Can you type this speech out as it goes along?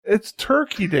It's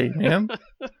Turkey Day, man.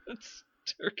 It's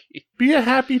turkey. Be a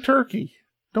happy turkey.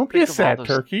 Don't be a sad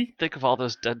turkey. Think of all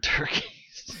those dead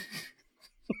turkeys.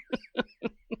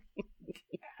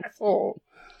 Asshole.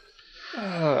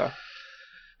 Yeah,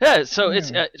 so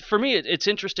it's for me, it's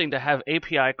interesting to have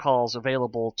API calls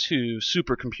available to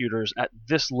supercomputers at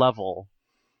this level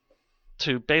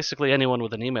to basically anyone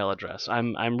with an email address.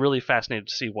 I'm really fascinated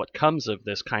to see what comes of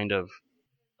this kind of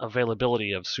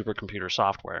availability of supercomputer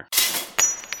software.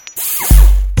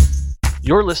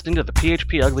 You're listening to the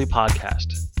PHP Ugly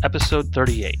Podcast, episode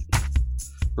 38,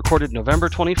 recorded November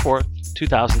 24th,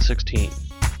 2016.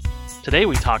 Today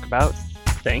we talk about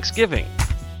Thanksgiving,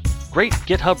 great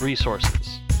GitHub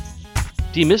resources,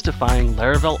 demystifying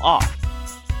Laravel auth,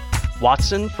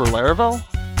 Watson for Laravel,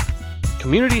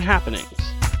 community happenings,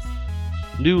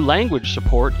 new language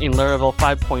support in Laravel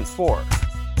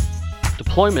 5.4,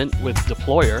 deployment with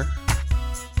Deployer,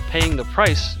 paying the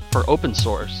price for open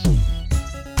source,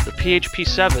 the PHP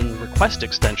 7 request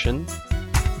extension,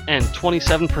 and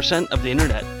 27% of the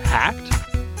internet hacked?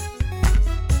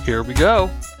 Here we go.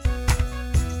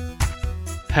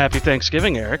 Happy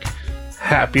Thanksgiving, Eric.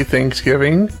 Happy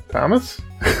Thanksgiving, Thomas.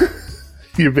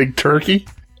 You big turkey.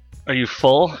 Are you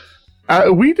full?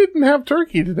 We didn't have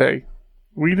turkey today.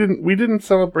 We didn't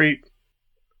celebrate.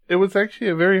 It was actually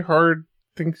a very hard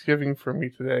Thanksgiving for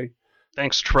me today.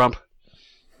 Thanks, Trump.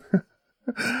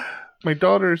 My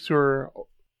daughters, who are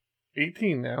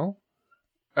 18 now,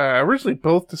 originally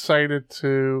both decided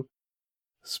to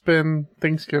spend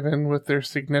Thanksgiving with their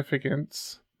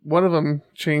significants. One of them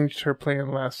changed her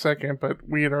plan last second, but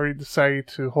we had already decided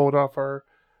to hold off our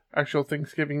actual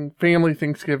family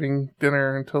Thanksgiving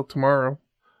dinner until tomorrow.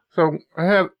 So I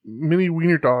had mini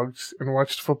wiener dogs and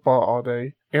watched football all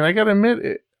day. And I gotta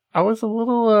admit, I was a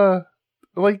little,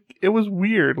 it was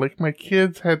weird. Like, my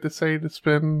kids had decided to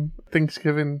spend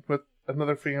Thanksgiving with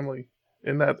another family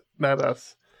and not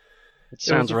us. It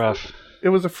sounds rough. It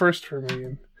was a first for me.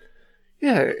 And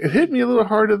yeah, it hit me a little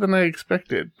harder than I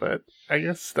expected, but I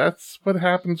guess that's what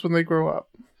happens when they grow up.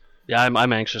 Yeah,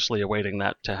 I'm anxiously awaiting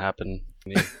that to happen.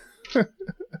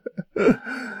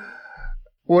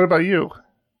 What about you?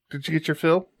 Did you get your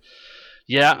fill?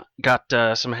 Yeah, got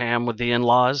some ham with the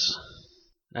in-laws,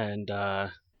 and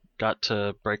got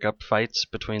to break up fights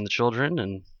between the children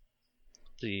and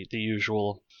the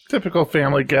usual. Typical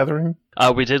family gathering.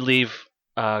 We did leave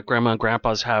Grandma and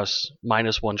Grandpa's house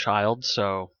minus one child,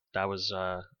 so that was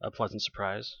a pleasant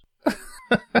surprise.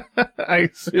 I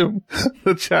assume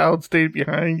the child stayed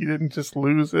behind. You didn't just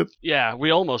lose it. Yeah, we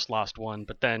almost lost one,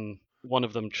 but then one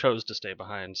of them chose to stay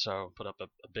behind, so put up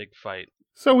a big fight.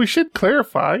 So we should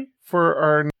clarify for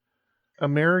our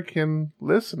American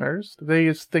listeners, today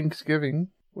is Thanksgiving,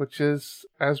 which is,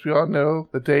 as we all know,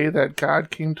 the day that God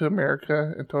came to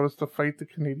America and told us to fight the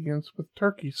Canadians with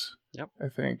turkeys. Yep. I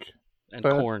think. And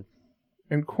corn.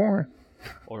 And corn.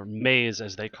 Or maize,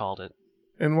 as they called it.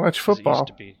 And watch football. It used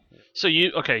to be. So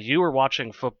you were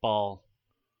watching football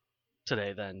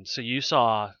today then. So you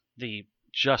saw the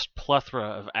just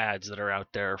plethora of ads that are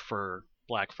out there for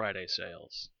Black Friday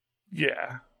sales.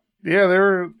 Yeah. Yeah,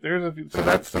 there's a few. So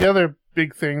that's the other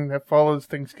big thing that follows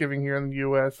Thanksgiving here in the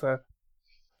U.S.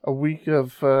 A week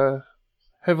of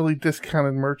heavily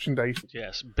discounted merchandise.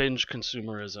 Yes, binge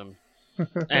consumerism.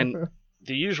 And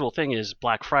the usual thing is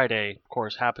Black Friday, of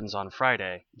course, happens on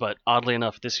Friday. But oddly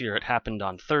enough, this year it happened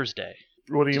on Thursday.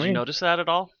 What do you mean? Did you notice that at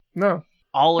all? No.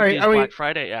 All of these Black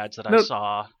Friday ads that I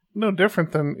saw. No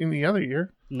different than any other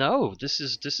year. No, this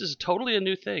is totally a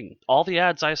new thing. All the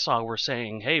ads I saw were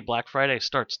saying, hey, Black Friday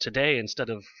starts today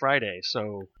instead of Friday,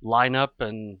 so line up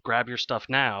and grab your stuff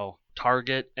now.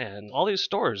 Target and all these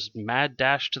stores, mad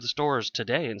dash to the stores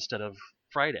today instead of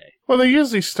Friday. Well, they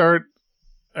usually start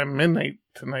at midnight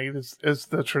tonight is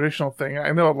the traditional thing.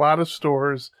 I know a lot of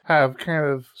stores have kind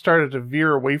of started to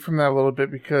veer away from that a little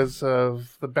bit because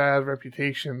of the bad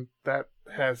reputation that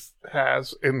has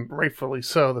and rightfully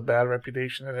so, the bad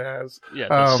reputation it has. Yeah,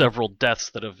 the several deaths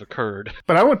that have occurred.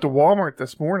 But I went to Walmart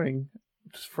this morning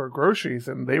just for groceries,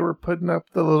 and they were putting up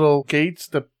the little gates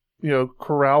to,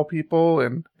 corral people,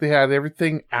 and they had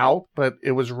everything out, but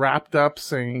it was wrapped up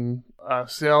saying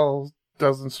sale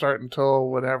doesn't start until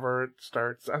whatever it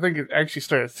starts. I think it actually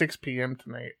started at 6 p.m.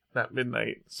 tonight, not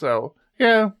midnight. So,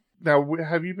 yeah. Now,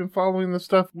 have you been following this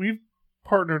stuff? We've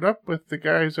partnered up with the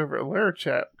guys over at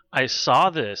Larachat. I saw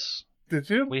this.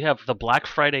 Did you? We have the Black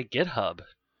Friday GitHub.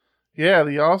 Yeah,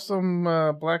 the awesome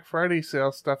Black Friday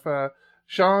sale stuff.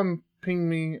 Sean pinged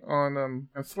me on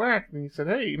Slack, and he said,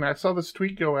 hey, I saw this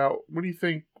tweet go out. What do you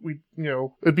think?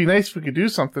 It'd be nice if we could do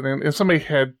something. And somebody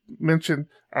had mentioned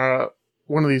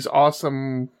one of these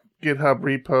awesome GitHub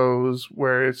repos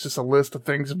where it's just a list of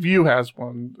things. Vue has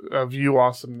one, Vue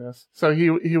Awesomeness.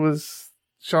 So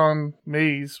Sean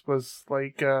Mays was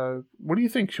like, what do you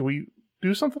think? Should we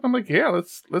do something? I'm like, yeah,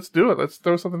 let's do it. Let's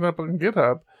throw something up on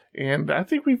GitHub. And I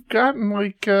think we've gotten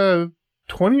like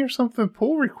 20 or something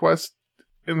pull requests,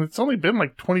 and it's only been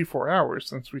like 24 hours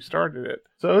since we started it.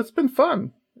 So it's been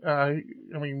fun. I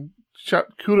mean,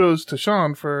 kudos to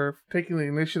Sean for taking the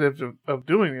initiative of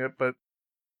doing it, but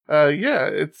yeah,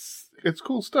 it's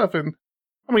cool stuff. And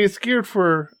I mean, it's geared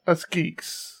for us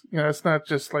geeks. You know, it's not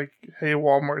just like, hey,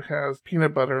 Walmart has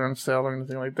peanut butter on sale or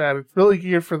anything like that. It's really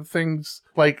geared for things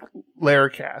like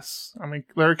Laracast. I mean,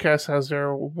 Laracast has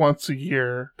their once a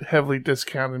year heavily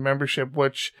discounted membership,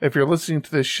 which if you're listening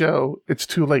to this show, it's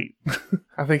too late.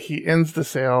 I think he ends the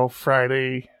sale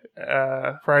Friday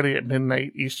at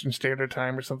midnight Eastern Standard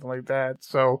Time or something like that.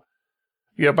 So,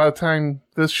 yeah, by the time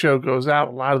this show goes out,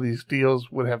 a lot of these deals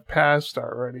would have passed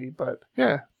already. But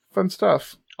yeah, fun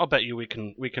stuff. I'll bet you we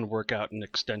can work out an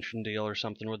extension deal or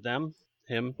something with him.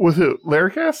 With who?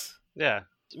 Laracast? Yeah,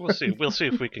 we'll see. We'll see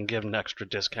if we can give an extra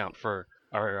discount for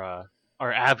our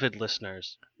avid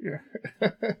listeners. Yeah.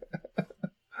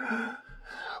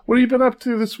 What have you been up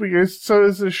to this week? So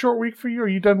is it a short week for you? Are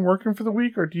you done working for the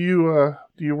week, or do you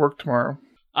work tomorrow?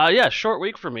 Yeah, short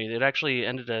week for me. It actually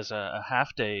ended as a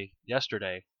half day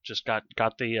yesterday. Just got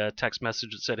the text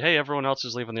message that said, "Hey, everyone else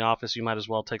is leaving the office. You might as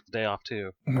well take the day off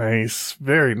too." Nice,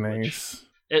 very nice.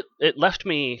 It left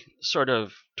me sort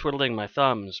of twiddling my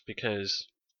thumbs because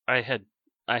I had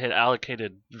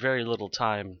allocated very little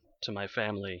time to my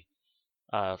family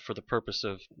for the purpose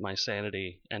of my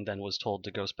sanity, and then was told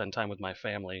to go spend time with my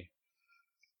family.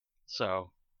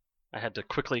 So I had to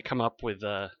quickly come up with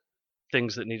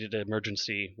things that needed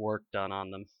emergency work done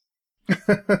on them.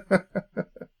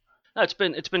 No, it's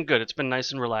been good. It's been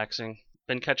nice and relaxing.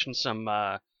 Been catching some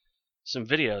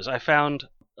videos. I found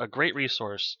a great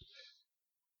resource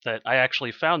that I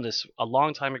actually found this a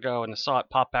long time ago and I saw it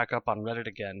pop back up on Reddit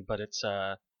again, but it's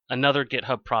another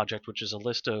GitHub project, which is a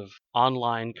list of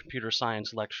online computer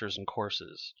science lectures and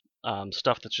courses.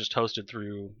 Stuff that's just hosted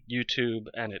through YouTube,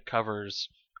 and it covers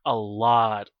a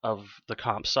lot of the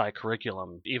comp sci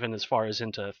curriculum, even as far as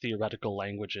into theoretical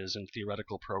languages and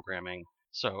theoretical programming.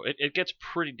 So it gets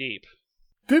pretty deep.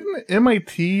 Didn't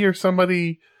MIT or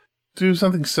somebody do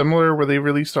something similar where they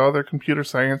released all their computer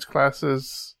science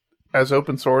classes as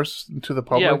open source to the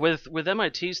public? Yeah, with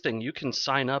MIT's thing, you can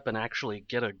sign up and actually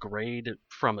get a grade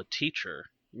from a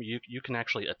teacher. You can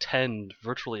actually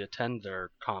virtually attend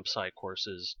their comp sci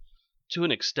courses to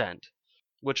an extent,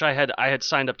 which I had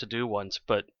signed up to do once,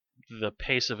 but the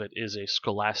pace of it is a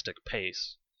scholastic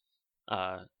pace.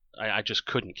 I just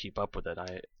couldn't keep up with it.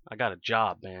 I got a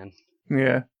job, man.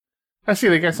 Yeah. I see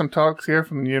they got some talks here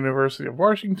from the University of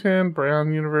Washington,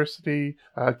 Brown University,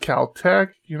 Caltech,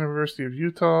 University of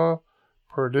Utah,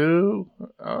 Purdue.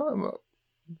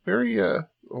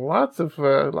 Lots of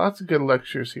good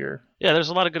lectures here. Yeah, there's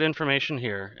a lot of good information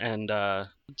here, and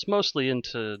it's mostly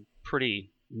into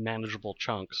pretty manageable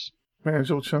chunks.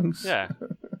 Manageable chunks? Yeah.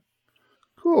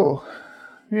 Cool.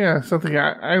 Yeah, something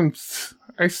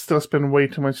I still spend way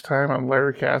too much time on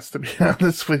Laracast, to be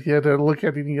honest with you, to look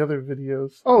at any other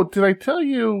videos. Oh, did I tell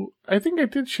you? I think I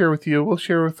did share with you. We'll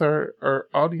share with our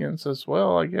audience as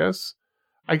well, I guess.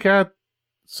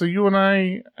 So you and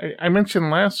I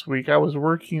mentioned last week I was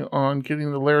working on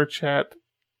getting the Larachat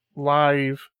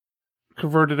Live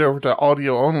converted over to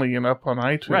audio only and up on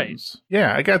iTunes. Right.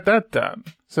 Yeah, I got that done.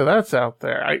 So that's out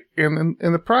there. In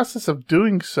the process of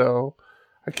doing so,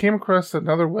 I came across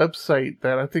another website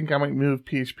that I think I might move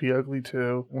PHP Ugly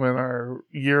to when our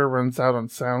year runs out on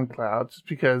SoundCloud, just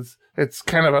because it's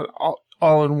kind of an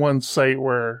all-in-one site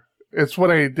where it's what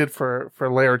I did for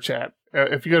Larachat.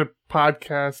 If you go to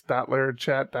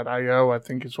podcast.larachat.io, I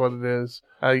think is what it is,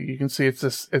 you can see it's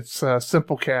a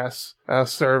Simplecast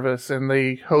service, and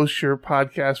they host your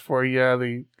podcast for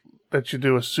you. That you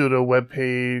do a pseudo web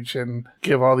page and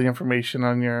give all the information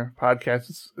on your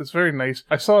podcast. It's very nice.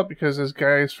 I saw it because there's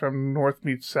guys from North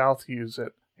Meets South use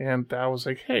it, and I was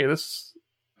like, hey, this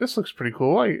looks pretty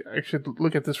cool. I should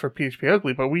look at this for PHP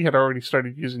Ugly, but we had already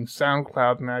started using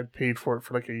SoundCloud, and I'd paid for it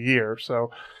for like a year, so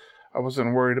I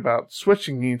wasn't worried about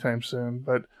switching anytime soon.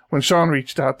 But when Sean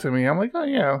reached out to me, I'm like, oh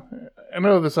yeah, I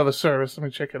know this other service. Let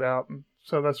me check it out. And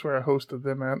so that's where I hosted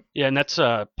them at. Yeah, and that's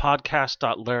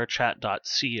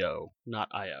podcast.larachat.co, not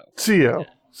io. Co. Yeah.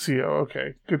 Co.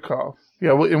 Okay, good call.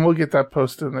 Yeah, we'll get that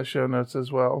posted in the show notes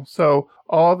as well. So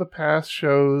all the past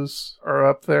shows are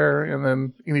up there, and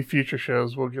then any future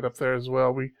shows will get up there as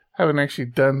well. We haven't actually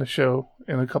done the show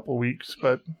in a couple weeks,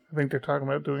 but I think they're talking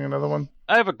about doing another one.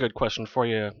 I have a good question for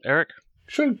you, Eric.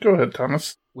 Sure, go ahead,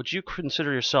 Thomas. would you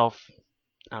consider yourself,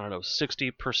 I don't know,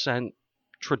 60%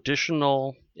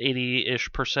 traditional,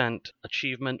 80-ish percent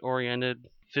achievement-oriented,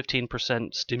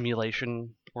 15%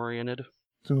 stimulation-oriented?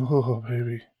 Oh,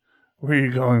 baby. Where are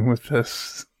you going with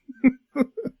this?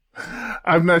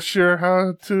 I'm not sure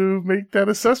how to make that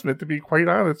assessment, to be quite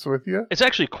honest with you. It's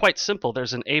actually quite simple.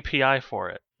 There's an API for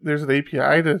it. There's an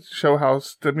API to show how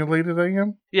stimulated I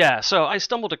am? Yeah, so I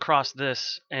stumbled across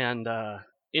this, and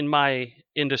in my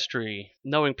industry,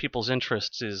 knowing people's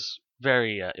interests is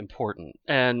very important.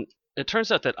 And it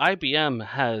turns out that IBM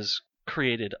has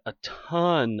created a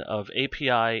ton of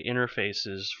API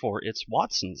interfaces for its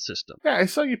Watson system. Yeah, I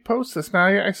saw you post this. Now,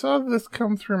 I saw this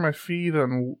come through my feed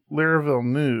on Laravel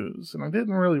News, and I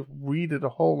didn't really read it a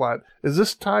whole lot. Is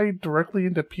this tied directly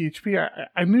into PHP?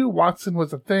 I knew Watson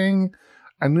was a thing.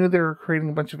 I knew they were creating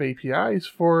a bunch of APIs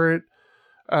for it.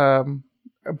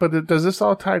 But does this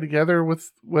all tie together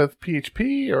with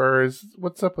PHP, or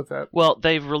what's up with that? Well,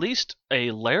 they've released a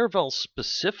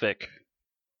Laravel-specific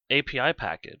API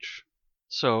package.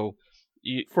 So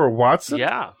for Watson?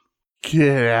 Yeah.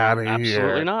 Get out of here.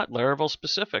 Absolutely not.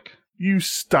 Laravel-specific. You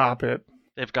stop it.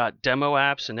 They've got demo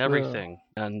apps and everything.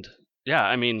 And yeah,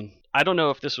 I mean, I don't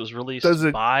know if this was released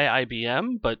by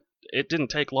IBM, but it didn't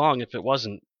take long if it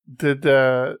wasn't.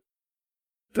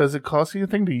 Does it cost you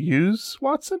anything to use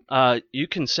Watson? You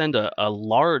can send a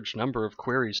large number of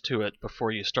queries to it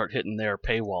before you start hitting their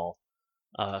paywall.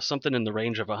 Something in the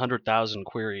range of 100,000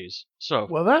 queries. So,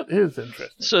 well, that is interesting.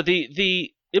 So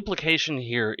the implication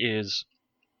here is,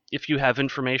 if you have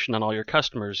information on all your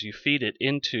customers, you feed it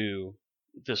into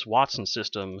this Watson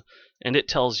system, and it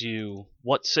tells you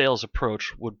what sales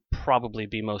approach would probably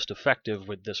be most effective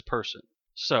with this person.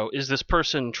 So, is this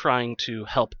person trying to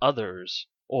help others,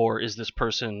 or is this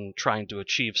person trying to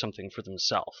achieve something for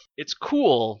themselves? It's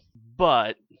cool,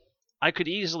 but I could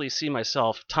easily see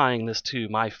myself tying this to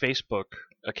my Facebook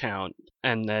account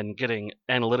and then getting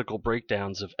analytical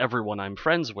breakdowns of everyone I'm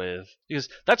friends with, because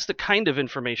that's the kind of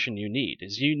information you need.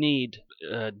 You need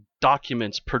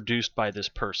documents produced by this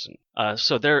person.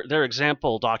 So their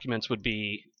example documents would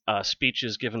be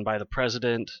speeches given by the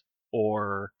president,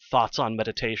 or thoughts on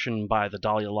meditation by the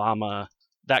Dalai Lama,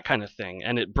 that kind of thing.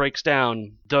 And it breaks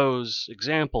down those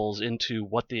examples into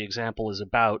what the example is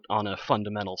about on a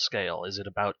fundamental scale. Is it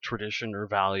about tradition or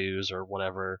values or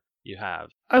whatever you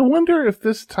have? I wonder if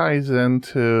this ties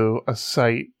into a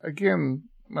site. Again,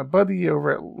 my buddy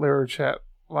over at LaraChat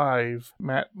Live,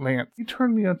 Matt Lance, he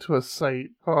turned me onto a site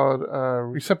called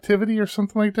Receptivity or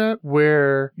something like that,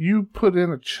 where you put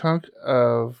in a chunk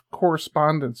of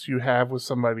correspondence you have with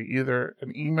somebody, either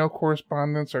an email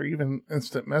correspondence or even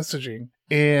instant messaging,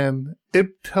 and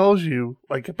it tells you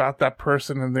like about that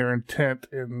person and their intent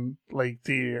and like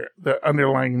the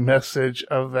underlying message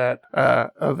of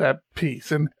that piece.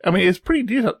 And I mean, it's pretty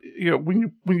detailed. You know,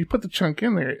 when you put the chunk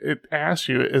in there, it asks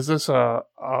you, is this a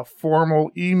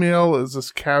formal email? Is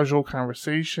this casual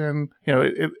conversation? You know,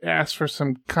 it asks for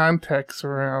some context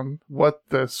around what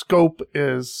the scope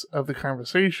is of the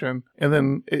conversation, and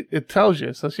then it tells you.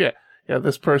 It says, yeah,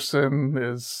 this person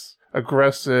is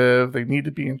aggressive, they need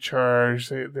to be in charge,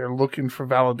 they're looking for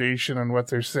validation on what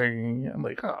they're saying. I'm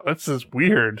like, oh, that's just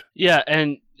weird. Yeah,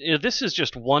 and this is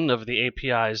just one of the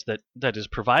APIs that is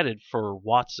provided for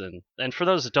Watson. And for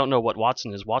those that don't know what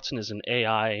Watson is an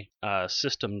AI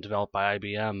system developed by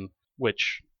IBM,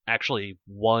 which actually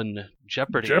won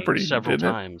Jeopardy several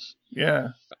times. Yeah.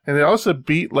 And it also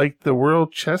beat like the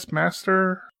world chess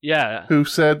master. Yeah. Who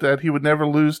said that he would never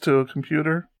lose to a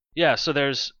computer. Yeah, so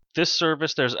there's this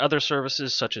service, there's other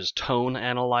services such as Tone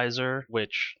Analyzer,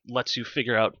 which lets you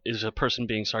figure out, is a person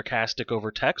being sarcastic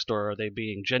over text or are they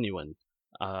being genuine?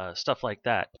 Stuff like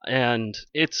that. And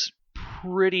it's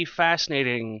pretty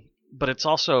fascinating, but it's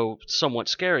also somewhat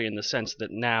scary in the sense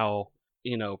that now,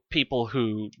 you know, people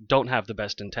who don't have the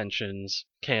best intentions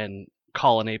can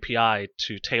call an API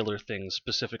to tailor things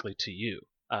specifically to you.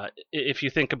 If you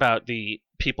think about the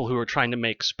people who are trying to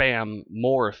make spam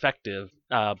more effective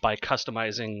by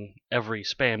customizing every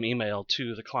spam email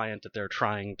to the client that they're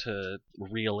trying to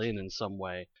reel in some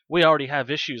way, we already have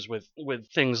issues with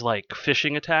things like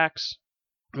phishing attacks.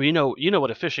 You know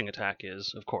what a phishing attack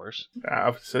is, of course.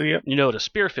 So yeah. You know what a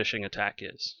spear phishing attack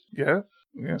is. Yeah.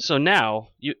 So now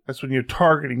that's when you're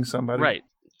targeting somebody. Right.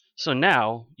 So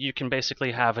now you can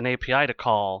basically have an API to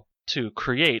call to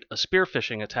create a spear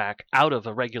phishing attack out of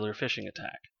a regular phishing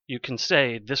attack. You can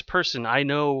say, this person, I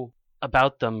know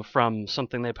about them from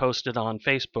something they posted on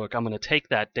Facebook. I'm going to take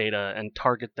that data and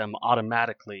target them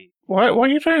automatically. Why are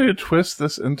you trying to twist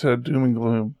this into doom and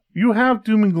gloom? You have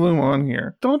doom and gloom on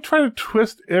here. Don't try to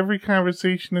twist every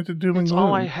conversation into doom and gloom. That's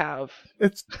all I have.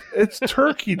 It's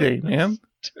Turkey Day, man.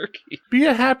 turkey. Be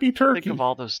a happy turkey. Think of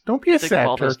all those. Don't be a Think sad of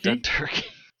all those turkey. dead turkey.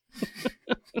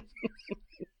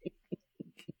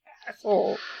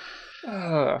 Asshole.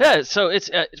 Yeah, so it's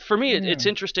for me. It's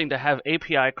interesting to have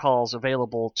API calls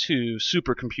available to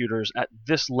supercomputers at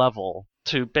this level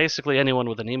to basically anyone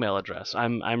with an email address.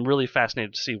 I'm really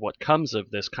fascinated to see what comes of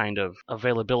this kind of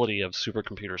availability of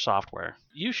supercomputer software.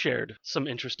 You shared some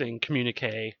interesting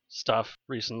communique stuff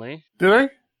recently. Did I?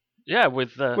 Yeah,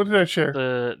 with What did I share?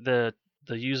 the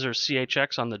user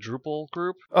CHX on the Drupal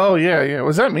group. Oh yeah.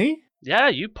 Was that me? Yeah,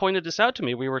 you pointed this out to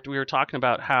me. We were talking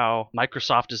about how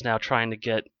Microsoft is now trying to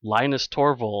get Linus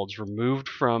Torvalds removed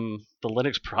from the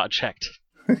Linux project.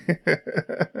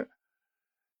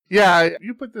 Yeah,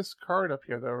 you put this card up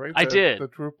here though, right? I did. The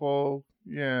Drupal,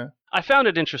 yeah. I found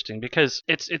it interesting because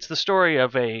it's the story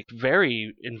of a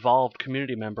very involved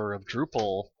community member of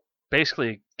Drupal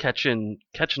basically catching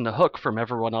the hook from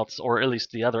everyone else, or at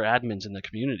least the other admins in the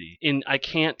community. I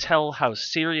can't tell how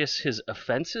serious his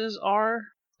offenses are,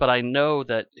 but I know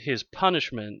that his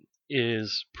punishment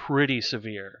is pretty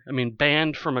severe. I mean,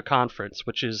 banned from a conference,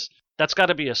 that's got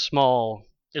to be a small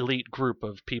elite group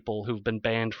of people who've been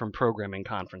banned from programming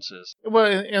conferences. Well,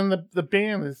 and the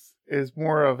ban is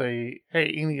more of a,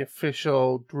 hey, any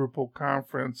official Drupal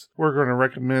conference, we're going to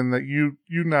recommend that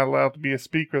you're not allowed to be a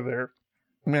speaker there.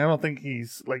 I mean, I don't think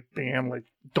he's like banned, like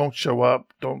don't show up,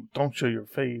 don't show your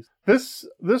face. This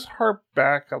harped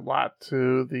back a lot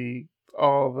to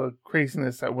all the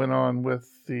craziness that went on with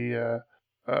the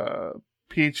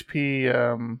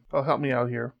PHP. Help me out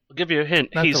here. I'll give you a hint.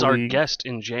 Not He's the our league. guest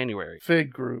in January.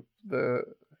 Fig group.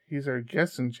 He's our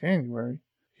guest in January.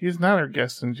 He's not our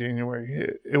guest in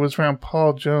January. It was around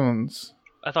Paul Jones.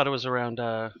 I thought it was around.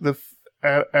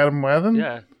 Adam Wathan?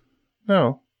 Yeah.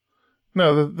 No.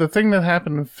 The thing that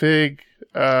happened in Fig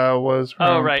was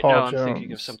around Paul No, Jones. I'm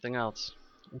thinking of something else.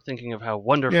 I'm thinking of how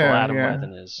wonderful Adam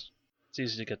Wathan is. It's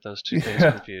easy to get those two things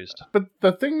confused. But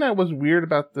the thing that was weird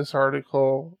about this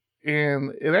article,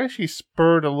 and it actually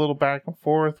spurred a little back and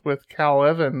forth with Cal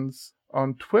Evans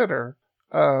on Twitter,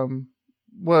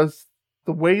 was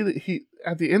the way that he,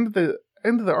 at the end of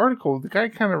the article, the guy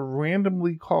kind of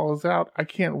randomly calls out, I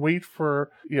can't wait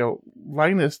for,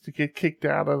 Linus to get kicked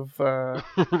out of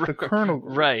the kernel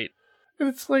group. Right. And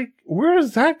it's like, where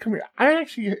is that coming? I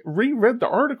actually reread the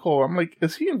article. I'm like,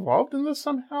 is he involved in this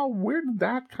somehow? Where did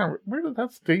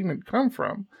that statement come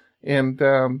from? And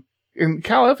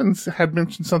Cal Evans had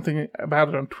mentioned something about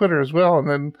it on Twitter as well. And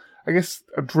then I guess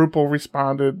Drupal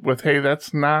responded with, hey,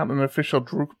 that's not an official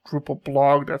Drupal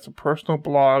blog. That's a personal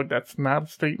blog. That's not a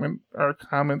statement or a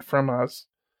comment from us.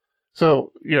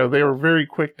 So, they were very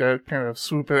quick to kind of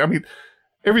swoop in. I mean,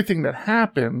 everything that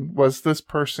happened was this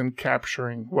person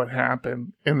capturing what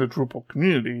happened in the Drupal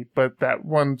community, but that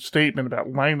one statement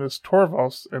about Linus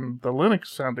Torvalds and the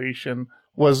Linux Foundation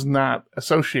was not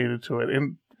associated to it.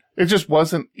 And it just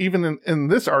wasn't, even in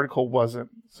this article wasn't.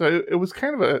 So it was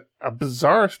kind of a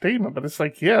bizarre statement, but it's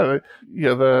like, the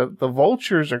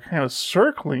vultures are kind of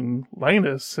circling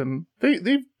Linus, and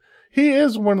he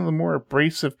is one of the more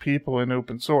abrasive people in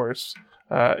open source.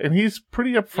 And he's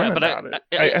pretty upfront about it.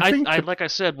 I think like I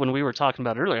said when we were talking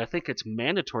about it earlier, I think it's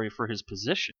mandatory for his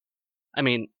position. I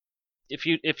mean,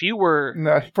 if you were...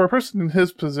 No, for a person in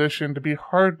his position, to be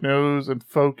hard-nosed and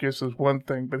focused is one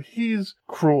thing, but he's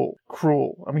cruel.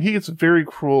 I mean, he gets very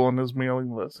cruel on his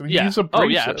mailing list. And he's abrasive. Oh,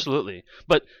 yeah, absolutely.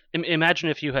 But imagine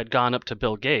if you had gone up to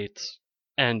Bill Gates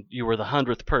and you were the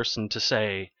 100th person to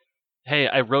say, hey,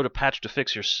 I wrote a patch to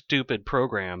fix your stupid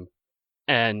program,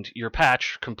 and your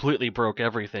patch completely broke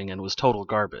everything and was total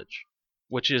garbage,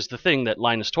 which is the thing that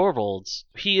Linus Torvalds,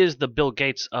 he is the Bill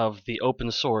Gates of the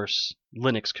open source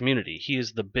Linux community. He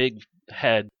is the big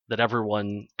head that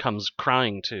everyone comes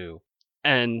crying to.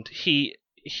 And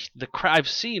I've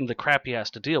seen the crap he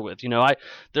has to deal with.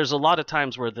 There's a lot of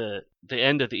times where the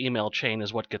end of the email chain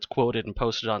is what gets quoted and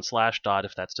posted on Slashdot,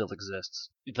 if that still exists.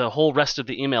 The whole rest of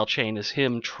the email chain is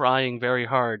him trying very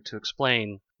hard to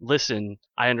explain, listen,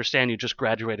 I understand you just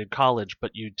graduated college,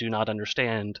 but you do not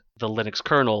understand the Linux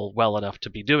kernel well enough to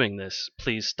be doing this.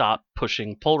 Please stop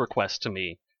pushing pull requests to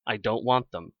me. I don't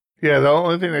want them. Yeah, the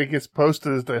only thing that gets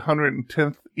posted is the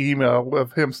 110th email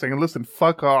of him saying, listen,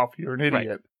 fuck off, you're an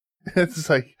idiot. Right. It's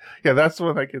like, that's the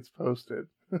one that gets posted.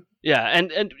 Yeah,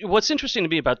 and what's interesting to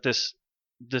me about this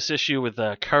issue with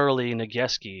Karoli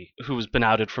Nagieski, who's been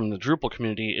outed from the Drupal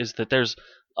community, is that there's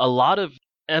a lot of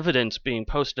evidence being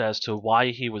posted as to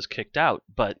why he was kicked out,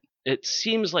 but it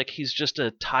seems like he's just a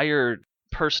tired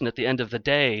person at the end of the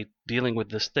day dealing with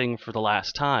this thing for the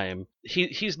last time.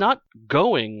 He's not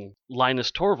going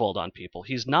Linus Torvald on people.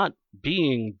 He's not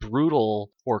being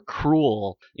brutal or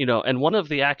cruel, and one of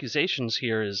the accusations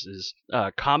here is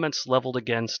comments leveled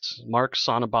against Mark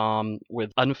Sonnebaum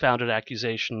with unfounded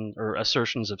accusation or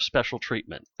assertions of special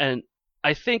treatment. And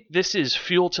I think this is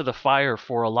fuel to the fire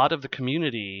for a lot of the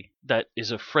community that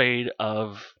is afraid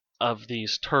of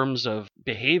these terms of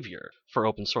behavior for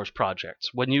open source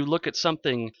projects. When you look at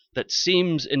something that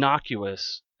seems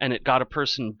innocuous and it got a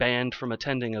person banned from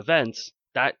attending events,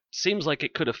 that seems like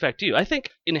it could affect you. I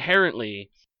think inherently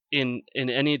in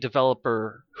any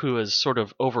developer who has sort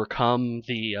of overcome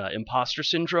the imposter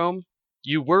syndrome,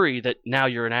 you worry that now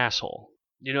you're an asshole.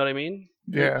 You know what I mean?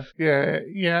 Yeah,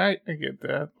 I get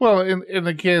that. Well, and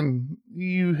again,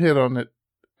 you hit on it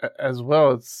as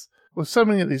well. It's with so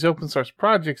many of these open source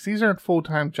projects, these aren't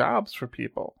full-time jobs for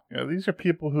people. These are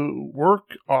people who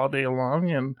work all day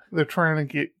long, and they're trying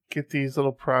to get these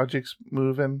little projects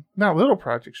moving. Not little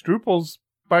projects. Drupal's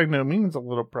by no means a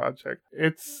little project.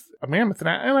 It's a mammoth. And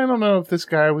I don't know if this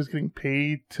guy was getting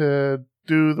paid to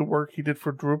do the work he did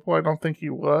for Drupal. I don't think he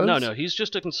was. No, he's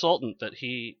just a consultant that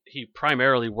he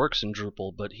primarily works in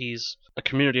Drupal, but he's a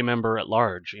community member at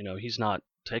large. He's not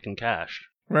taking cash.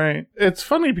 Right. It's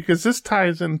funny because this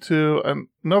ties into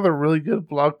another really good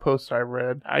blog post I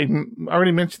read. I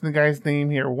already mentioned the guy's name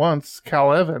here once.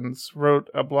 Cal Evans wrote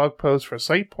a blog post for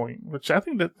SitePoint, which I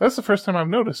think that's the first time I've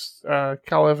noticed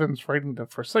Cal Evans writing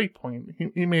for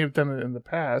SitePoint. He may have done it in the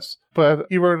past, but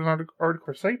he wrote an article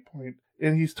for SitePoint.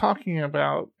 And he's talking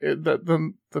about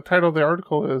the title of the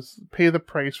article is Pay the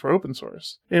Price for Open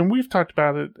Source. And we've talked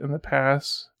about it in the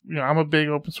past. I'm a big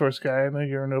open source guy. I know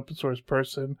you're an open source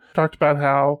person. Talked about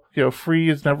how, free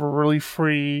is never really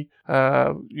free.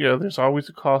 There's always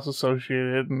a cost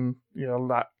associated and, a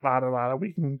lot.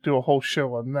 We can do a whole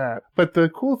show on that. But the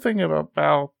cool thing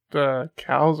about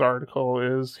Cal's article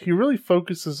is he really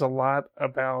focuses a lot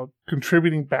about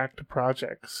contributing back to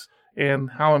projects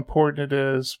and how important it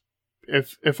is.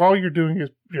 If all you're doing is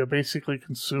basically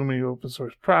consuming open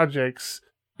source projects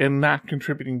and not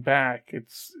contributing back,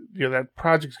 it's that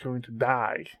project's going to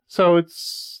die. So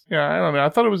it's I don't know. I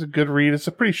thought it was a good read. It's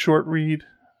a pretty short read.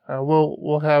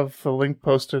 We'll have the link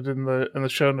posted in the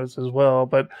show notes as well.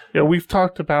 But we've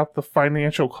talked about the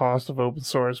financial cost of open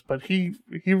source, but he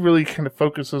really kind of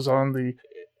focuses on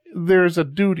there's a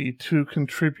duty to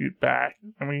contribute back.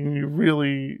 I mean, you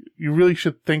really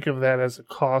should think of that as a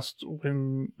cost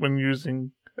when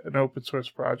using an open source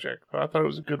project. I thought it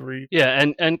was a good read. Yeah,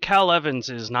 and Cal Evans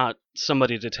is not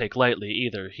somebody to take lightly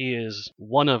either. He is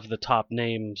one of the top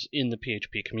names in the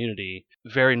PHP community,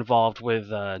 very involved with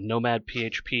Nomad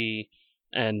PHP,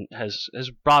 and has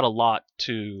brought a lot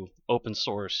to open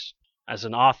source as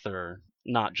an author,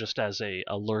 not just as a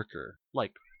lurker,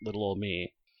 like little old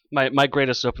me. My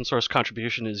greatest open source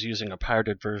contribution is using a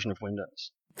pirated version of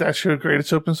Windows. That's your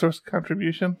greatest open source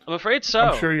contribution? I'm afraid so.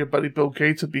 I'm sure your buddy Bill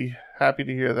Gates would be happy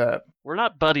to hear that. We're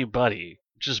not buddy,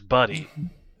 just buddy.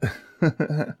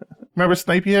 Remember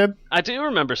Snipey Head? I do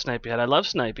remember Snipey Head. I love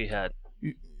Snipey Head.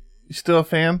 You still a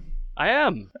fan? I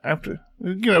am.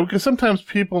 Because sometimes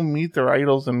people meet their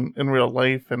idols in real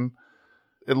life and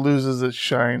it loses its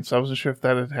shine, so I wasn't sure if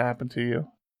that had happened to you.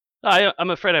 I'm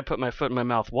afraid I put my foot in my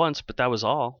mouth once, but that was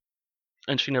all.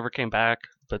 And she never came back,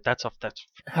 but that's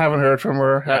haven't heard from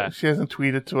her. Yeah. She hasn't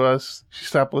tweeted to us. She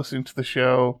stopped listening to the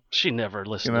show. She never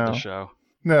listened to the show.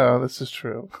 No, this is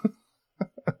true.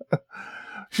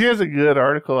 She has a good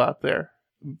article out there.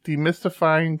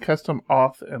 Demystifying Custom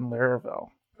Auth in Laravel.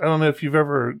 I don't know if you've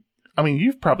ever... I mean,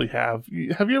 you probably have.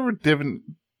 Have you ever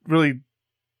really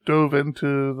dove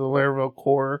into the Laravel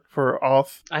core for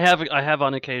auth? I have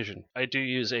on occasion. I do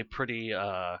use a pretty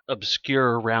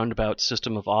obscure roundabout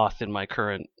system of auth in my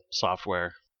current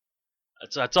software.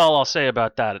 That's all I'll say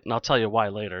about that, and I'll tell you why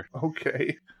later.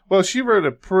 Okay. Well, she wrote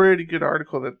a pretty good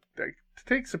article that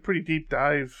takes a pretty deep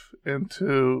dive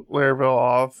into Laravel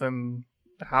auth and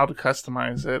how to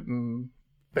customize it and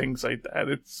things like that.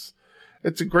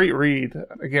 It's a great read.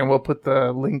 Again, we'll put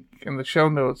the link in the show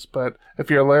notes, but if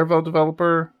you're a Laravel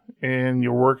developer and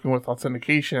you're working with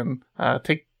authentication,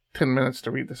 take 10 minutes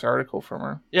to read this article from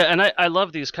her. Yeah, and I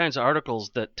love these kinds of articles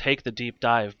that take the deep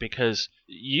dive because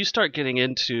you start getting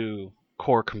into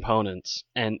core components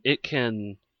and it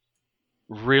can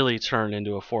really turn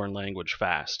into a foreign language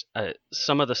fast.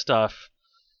 Some of the stuff,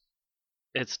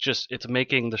 it's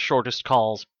making the shortest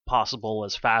calls possible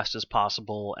as fast as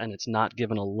possible, and it's not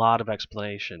given a lot of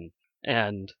explanation.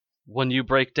 And when you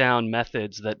break down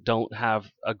methods that don't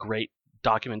have a great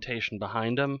documentation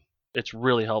behind them, it's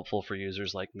really helpful for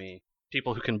users like me,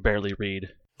 people who can barely read.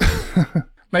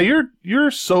 Now,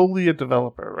 you're solely a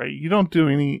developer, right? You don't do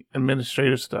any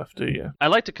administrative stuff, do you? I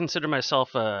like to consider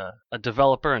myself a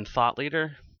developer and thought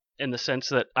leader in the sense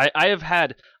that I have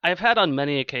had on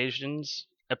many occasions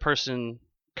a person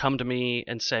come to me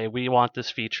and say, we want this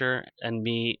feature, and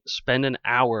me spend an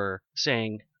hour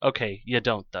saying, okay, you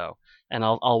don't though. And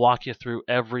I'll walk you through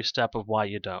every step of why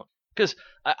you don't. Because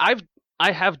I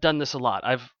have done this a lot.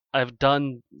 I've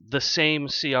done the same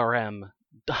CRM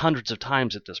hundreds of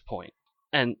times at this point.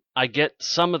 And I get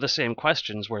some of the same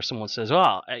questions where someone says,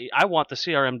 oh, I want the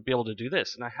CRM to be able to do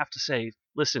this. And I have to say,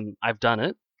 listen, I've done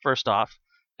it, first off,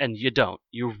 and you don't.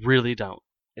 You really don't.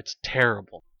 It's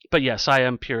terrible. But yes, I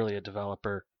am purely a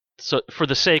developer. So for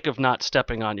the sake of not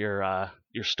stepping on your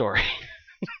story.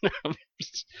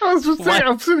 I was just saying,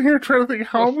 I'm sitting here trying to think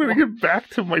how I'm going to get back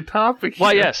to my topic here.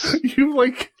 Well, yes.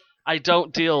 I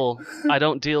don't deal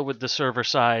with the server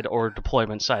side or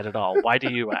deployment side at all. Why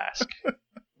do you ask?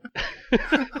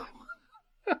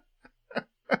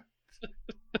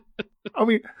 I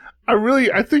mean,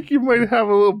 I think you might have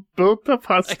a little built-up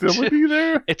hostility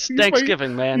there. It's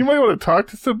Thanksgiving, man. You might want to talk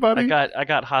to somebody. I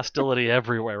got hostility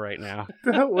everywhere right now.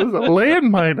 That was a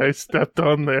landmine I stepped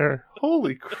on there.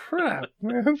 Holy crap,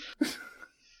 man.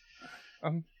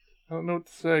 I don't know what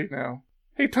to say now.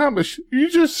 Hey, Thomas, you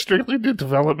just strictly do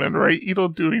development, right? You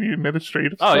don't do any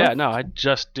administrative stuff? Oh, yeah, no, I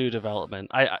just do development.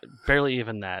 I barely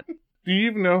even that. Do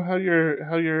you even know how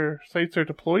your sites are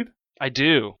deployed? I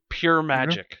do. Pure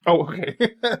magic. Oh, okay.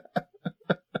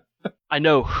 I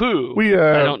know who.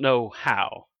 I don't know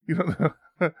how. You don't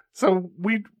know. So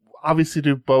we obviously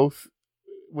do both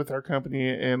with our company,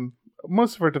 and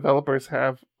most of our developers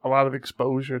have a lot of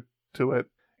exposure to it.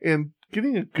 And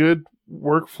getting a good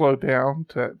workflow down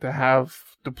to have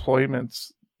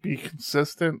deployments be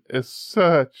consistent is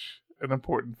such an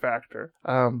important factor.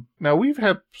 Now, we've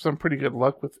had some pretty good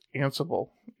luck with Ansible,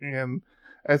 and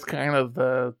as kind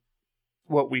of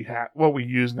what we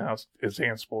use now is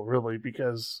Ansible, really,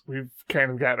 because we've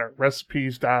kind of got our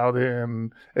recipes dialed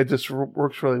in. It just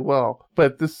works really well.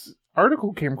 But this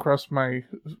article came across my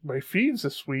feeds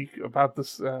this week about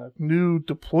this new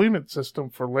deployment system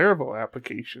for Laravel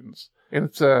applications, and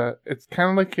it's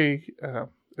kind of like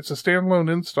it's a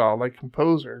standalone install like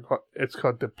Composer. It's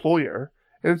called Deployer,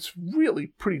 and it's really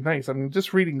pretty nice. I mean,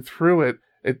 just reading through it,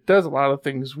 it does a lot of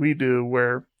things we do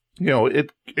where, you know,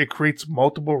 it creates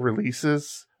multiple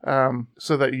releases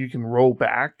so that you can roll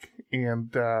back,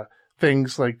 and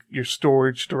things like your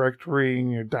storage directory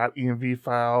and your .env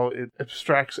file, it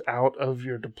abstracts out of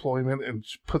your deployment and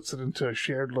puts it into a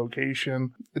shared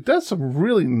location. It does some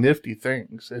really nifty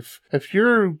things. If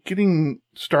you're getting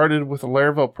started with a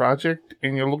Laravel project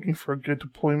and you're looking for a good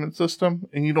deployment system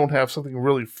and you don't have something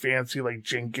really fancy like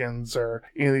Jenkins or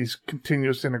any of these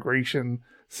continuous integration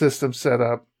systems set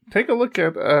up, take a look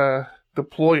at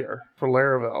Deployer for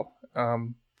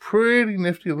Laravel. Pretty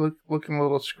nifty looking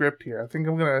little script here. I think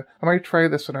I might try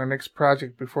this in our next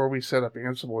project before we set up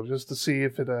Ansible, just to see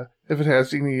if it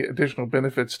has any additional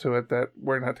benefits to it that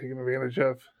we're not taking advantage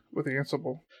of with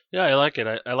Ansible. Yeah, I like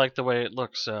it. I like the way it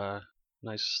looks.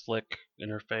 Nice slick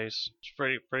interface. It's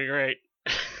pretty great.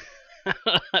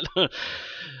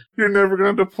 You're never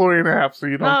going to deploy an app, so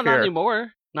you don't care. Not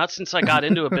anymore. Not since I got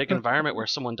into a big environment where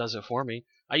someone does it for me.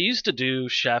 I used to do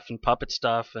Chef and Puppet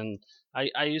stuff, and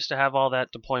I used to have all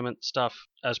that deployment stuff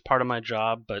as part of my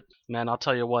job, but man, I'll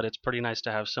tell you what, it's pretty nice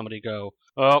to have somebody go,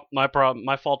 oh, my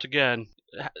fault again.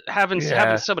 Having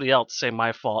somebody else say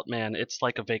my fault, man, it's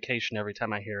like a vacation every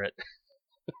time I hear it.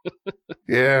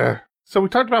 Yeah. So we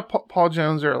talked about Paul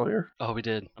Jones earlier. Oh, we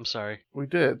did. I'm sorry. We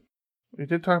did. We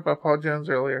did talk about Paul Jones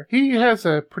earlier. He has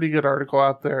a pretty good article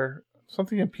out there.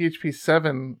 Something in PHP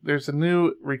 7, there's a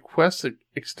new request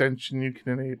extension you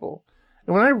can enable.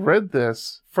 And when I read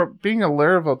this, from being a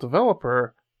Laravel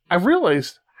developer, I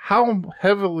realized how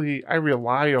heavily I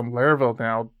rely on Laravel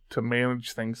now to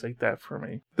manage things like that for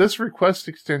me. This request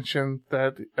extension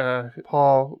that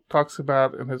Paul talks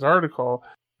about in his article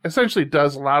essentially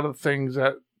does a lot of things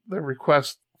that the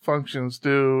request functions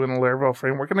do in a Laravel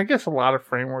framework. And I guess a lot of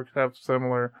frameworks have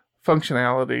similar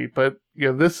functionality, but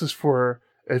this is for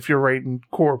if you're writing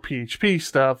core PHP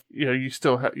stuff, you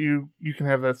still have you can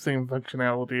have that same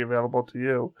functionality available to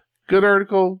you. Good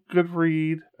article, good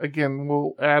read. Again,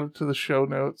 we'll add it to the show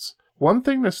notes. One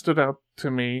thing that stood out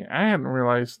to me, I hadn't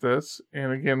realized this,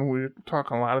 and again, we're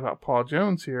talking a lot about Paul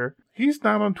Jones here. He's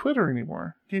not on Twitter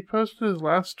anymore. He posted his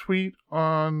last tweet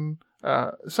on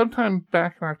sometime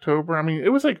back in October. I mean, it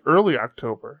was like early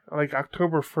October, like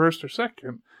October 1st or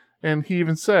 2nd. And he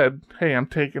even said, hey, I'm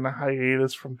taking a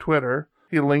hiatus from Twitter.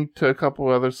 He linked to a couple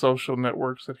other social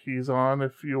networks that he's on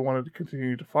if you wanted to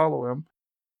continue to follow him.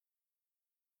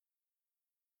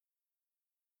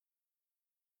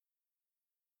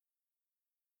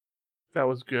 That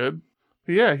was good.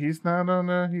 But yeah, he's not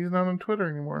on Twitter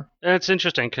anymore. And it's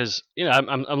interesting because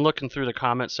I'm looking through the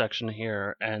comment section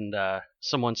here, and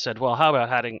someone said, "Well, how about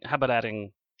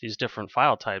adding these different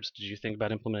file types? Did you think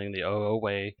about implementing the OO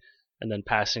way and then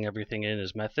passing everything in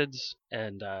as methods?"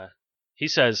 And he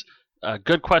says,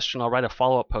 "Good question. I'll write a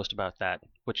follow-up post about that."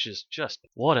 Which is just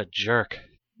what a jerk.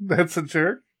 That's a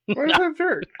jerk. Why is that a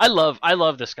jerk? I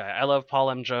love this guy. I love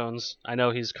Paul M. Jones. I know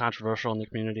he's controversial in the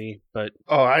community, but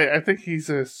I think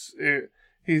he's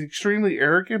extremely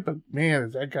arrogant. But man,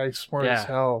 is that guy smart as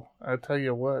hell? I tell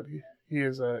you what, he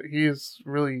is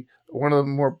really one of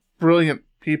the more brilliant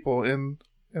people in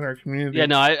our community. Yeah,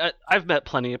 no, I've met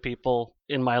plenty of people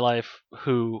in my life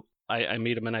who I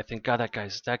meet him and I think, God, that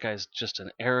guy's just an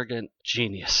arrogant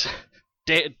genius.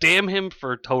 Damn him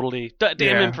for totally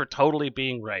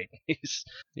being right.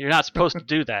 You're not supposed to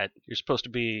do that. You're supposed to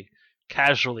be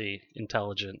casually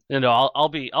intelligent. I'll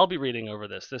be reading over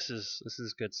this. This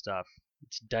is good stuff.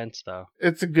 It's dense though.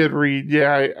 It's a good read.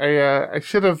 Yeah, I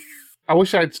should have. I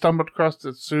wish I'd stumbled across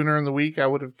it sooner in the week. I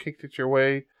would have kicked it your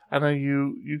way. I know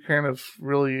you kind of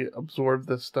really absorbed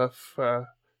this stuff,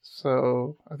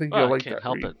 so I think you'll like that. I can't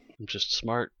help it. I'm just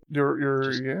smart.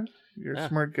 You're a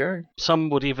smart guy. Some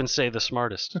would even say the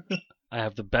smartest. I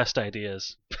have the best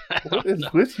ideas. What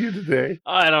is with you today?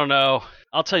 I don't know.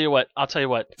 I'll tell you what. So,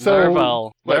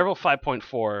 Laravel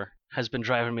 5.4 has been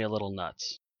driving me a little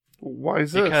nuts. Why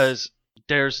is this?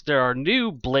 Because there are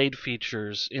new blade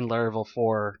features in Laravel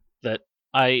 4 that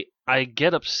I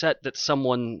get upset that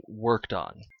someone worked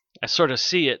on. I sort of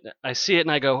see it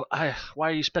and I go, why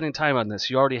are you spending time on this?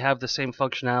 You already have the same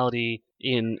functionality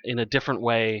in a different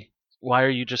way. Why are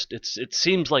you just... It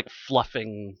seems like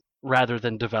fluffing rather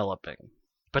than developing.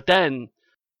 But then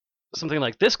something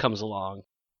like this comes along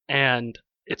and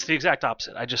it's the exact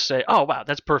opposite. I just say, oh wow,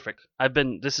 that's perfect.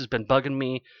 This has been bugging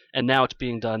me and now it's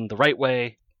being done the right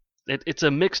way. It's a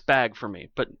mixed bag for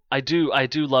me, but I do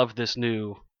love this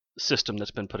new system that's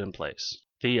been put in place.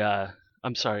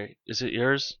 I'm sorry, is it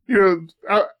yours? No,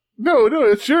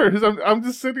 it's yours. I'm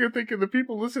just sitting here thinking the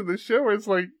people listening to the show are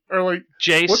like,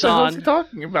 JSON, what the hell is he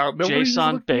talking about?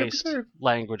 JSON-based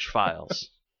language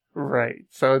files. Right.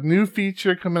 So a new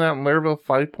feature coming out in Laravel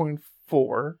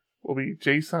 5.4 will be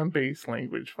JSON-based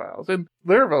language files. And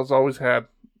Laravel's always had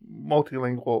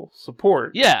multilingual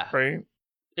support. Yeah. Right?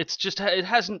 It's just, it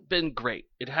hasn't been great.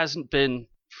 It hasn't been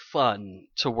fun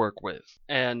to work with.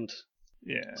 And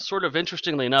sort of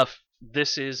interestingly enough,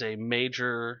 this is a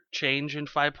major change in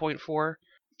 5.4.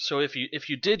 So if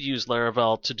you did use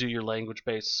Laravel to do your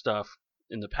language-based stuff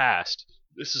in the past,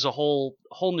 this is a whole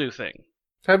new thing.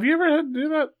 Have you ever had to do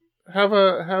that? Have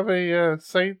a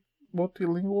site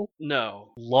multilingual?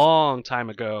 No. Long time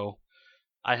ago,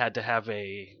 I had to have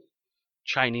a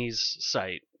Chinese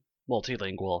site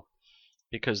multilingual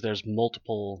because there's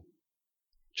multiple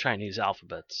Chinese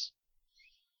alphabets.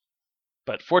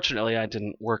 But fortunately, I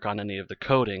didn't work on any of the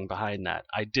coding behind that.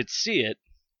 I did see it.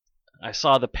 I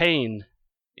saw the pain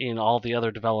in all the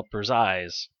other developers'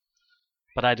 eyes,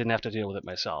 but I didn't have to deal with it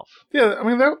myself. Yeah, I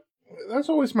mean, that's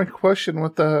always my question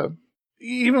with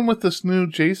even with this new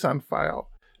JSON file,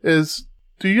 is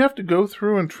do you have to go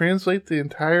through and translate the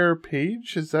entire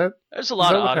page? There's a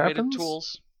lot of automated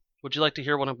tools. Would you like to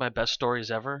hear one of my best stories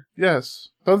ever? Yes.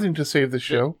 Something to save the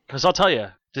show. Because I'll tell you,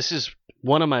 this is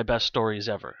one of my best stories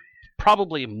ever.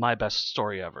 Probably my best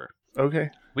story ever. Okay.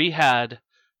 We had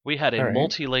a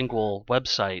multilingual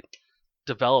website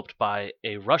developed by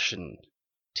a Russian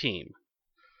team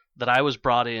that I was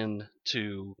brought in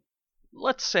to,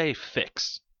 let's say,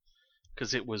 fix,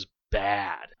 because it was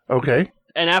bad. Okay.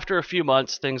 And after a few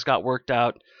months, things got worked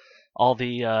out. All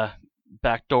the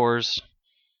back doors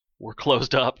were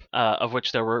closed up, of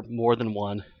which there were more than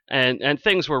one. And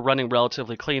things were running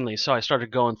relatively cleanly, so I started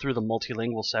going through the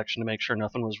multilingual section to make sure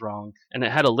nothing was wrong. And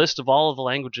it had a list of all of the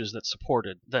languages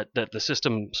that the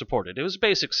system supported. It was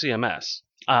basic CMS.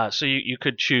 So you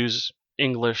could choose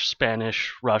English,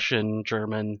 Spanish, Russian,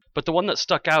 German. But the one that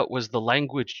stuck out was the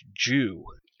language Jew.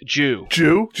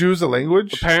 Jew's a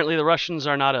language? Apparently the Russians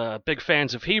are not big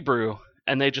fans of Hebrew,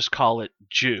 and they just call it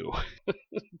Jew.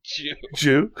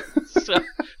 Jew? So...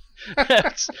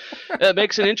 It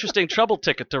makes an interesting trouble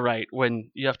ticket to write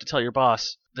when you have to tell your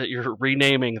boss that you're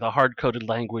renaming the hard-coded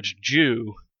language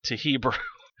Jew to Hebrew.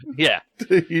 Yeah.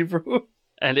 To Hebrew?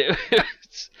 And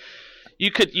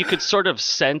you could sort of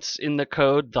sense in the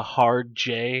code the hard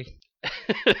J.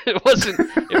 It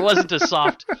wasn't a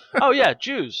soft, oh yeah,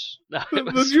 Jews. No,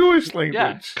 the Jewish language.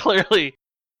 Yeah,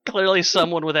 clearly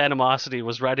someone with animosity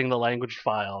was writing the language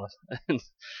file. And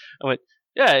I went,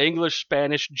 yeah, English,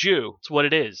 Spanish, Jew. It's what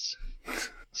it is.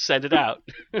 Send it out.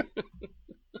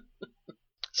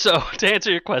 So, to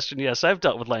answer your question, yes, I've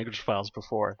dealt with language files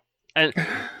before. And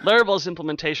Laravel's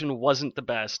implementation wasn't the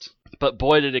best, but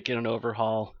boy did it get an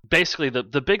overhaul. Basically, the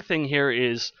big thing here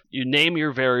is you name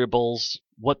your variables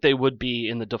what they would be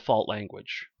in the default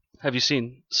language. Have you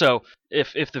seen? So,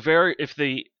 if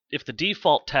the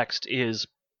default text is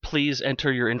please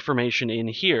enter your information in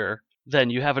here, then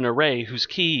you have an array whose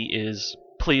key is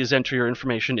please enter your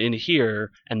information in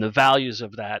here, and the values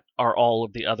of that are all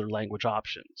of the other language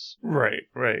options. Right.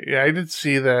 Yeah, I did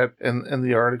see that in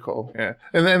the article. Yeah.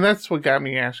 And that's what got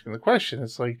me asking the question.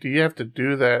 It's like, do you have to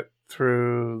do that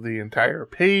through the entire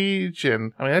page?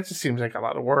 And I mean, that just seems like a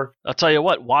lot of work. I'll tell you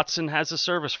what, Watson has a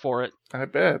service for it. I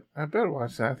bet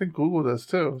Watson. I think Google does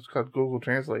too. It's called Google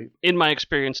Translate. In my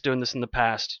experience doing this in the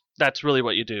past, that's really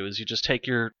what you do, is you just take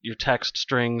your text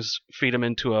strings, feed them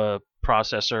into a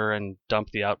processor, and dump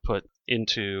the output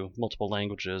into multiple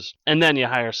languages. And then you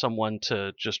hire someone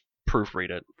to just proofread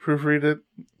it. Proofread it?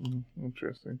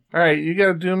 Interesting. All right, you got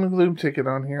a Doom and Gloom ticket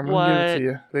on here. I'm going to give it to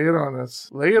you.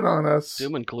 Lay it on us.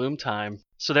 Doom and Gloom time.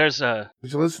 So there's Did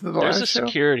you listen to the last show? There's a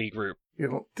security group.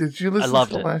 Did you listen to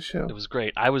the last show? It was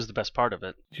great. I was the best part of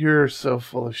it. You're so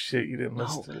full of shit you didn't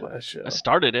listen to the last show. I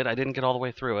started it. I didn't get all the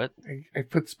way through it. I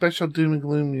put special Doom and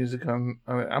Gloom music on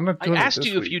it. I'm not doing it. I asked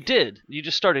you if you did. You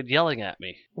just started yelling at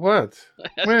me. What?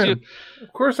 When?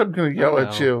 Of course I'm going to yell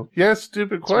at you. Yes,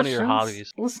 stupid questions. One of your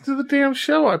hobbies. Listen to the damn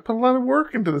show. I put a lot of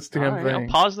work into this damn thing. I'll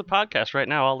pause the podcast right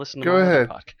now. I'll listen to Go ahead.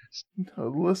 podcast. No,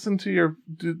 listen to your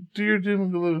do your Doom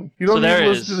and Gloom. You don't need to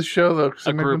listen to the show though, because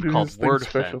I'm not going to do anything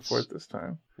special for it this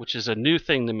time. Which is a new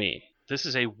thing to me. This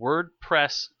is a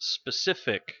WordPress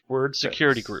specific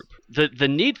security group. The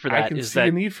need for that is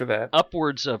that, need for that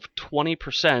upwards of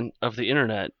 20% of the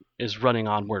internet is running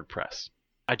on WordPress.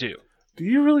 I do. Do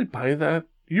you really buy that?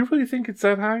 You really think it's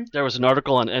that high? There was an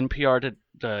article on NPR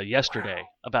yesterday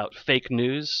about fake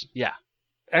news. Yeah.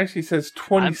 Actually says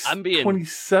 27%. I'm being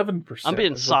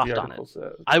soft on it.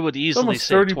 Says. I would easily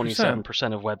say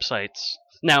 27% of websites.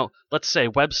 Now, let's say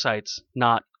websites,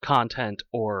 not content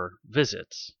or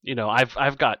visits. You know,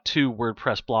 I've got 2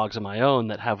 WordPress blogs of my own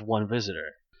that have 1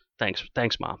 visitor. Thanks,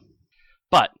 Mom.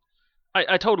 But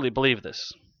I totally believe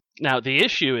this. Now, the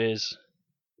issue is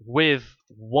with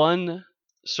one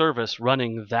service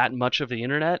running that much of the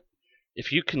internet,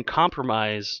 if you can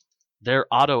compromise their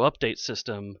auto-update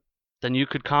system, then you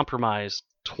could compromise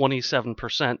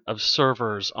 27% of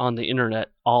servers on the internet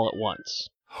all at once.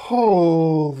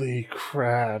 Holy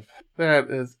crap.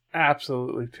 That is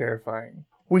absolutely terrifying.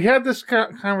 We had this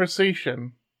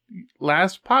conversation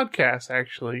last podcast,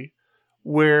 actually,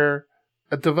 where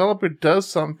a developer does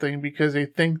something because they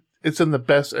think it's in the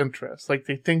best interest. Like,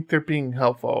 they think they're being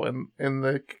helpful. And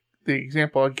the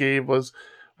example I gave was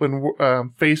when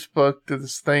Facebook did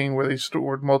this thing where they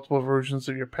stored multiple versions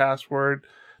of your password,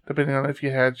 depending on if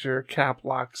you had your cap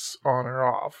locks on or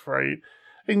off, right?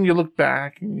 And you look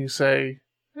back and you say,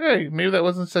 hey, maybe that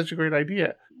wasn't such a great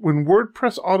idea. When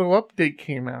WordPress Auto Update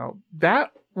came out,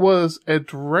 that was a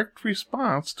direct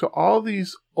response to all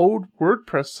these old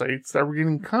WordPress sites that were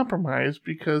getting compromised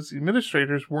because the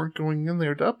administrators weren't going in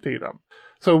there to update them.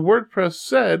 So WordPress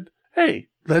said, hey,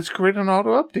 let's create an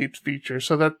auto update feature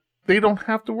so that they don't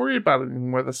have to worry about it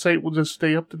anymore. The site will just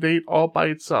stay up to date all by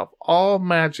itself, all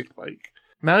magic-like.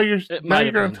 Now you're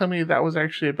going to tell me that was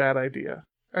actually a bad idea.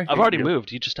 I've already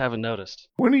moved. You just haven't noticed.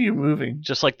 When are you moving?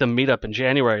 Just like the meetup in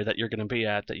January that you're going to be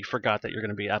at, that you forgot that you're going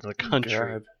to be out of the country.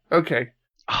 God. Okay.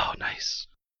 Oh, nice.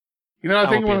 You know, I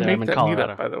think I'm going to make that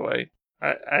meetup, by the way.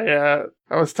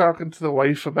 I was talking to the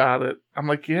wife about it. I'm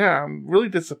like, yeah, I'm really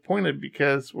disappointed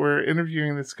because we're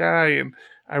interviewing this guy, and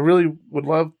I really would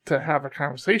love to have a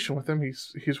conversation with him.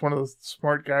 He's one of the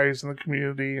smart guys in the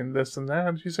community and this and that.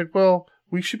 And she's like, well,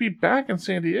 we should be back in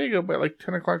San Diego by like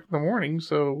 10 o'clock in the morning,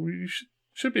 so we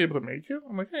should be able to make it.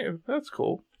 I'm like, hey, that's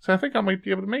cool. So I think I might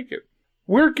be able to make it.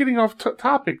 We're getting off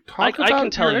topic. Talk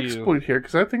about your exploit here,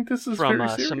 because I think this is from very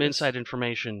serious. Some inside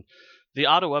information. The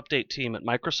auto update team at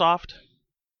Microsoft,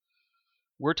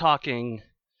 we're talking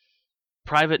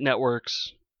private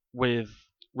networks with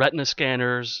retina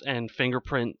scanners and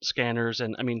fingerprint scanners,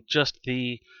 and I mean just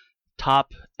the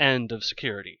top end of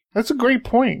security. That's a great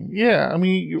point. Yeah, I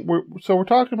mean, we're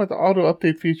talking about the auto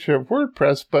update feature of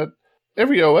WordPress, but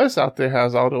every OS out there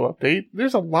has auto update.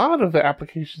 There's a lot of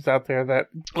applications out there that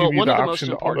give you the option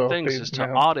to auto update. Well, one of the most important things is to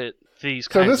audit these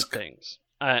kinds of things.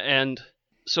 And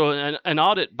so an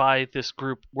audit by this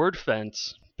group,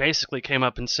 WordFence, basically came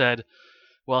up and said,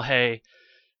 well, hey,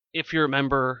 if you're a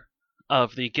member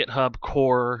of the GitHub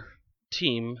core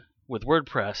team with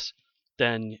WordPress,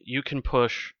 then you can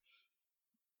push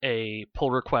a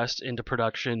pull request into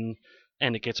production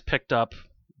and it gets picked up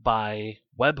by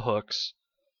webhooks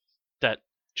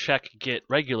check Git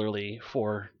regularly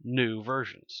for new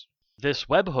versions. This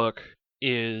webhook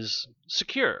is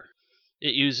secure.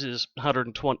 It uses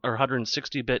 120 or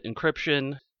 160-bit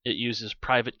encryption. It uses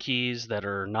private keys that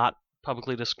are not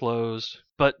publicly disclosed.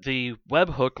 But the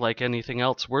webhook, like anything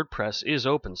else WordPress, is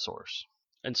open source.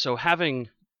 And so having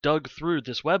dug through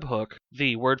this webhook,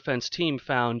 the WordFence team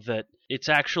found that it's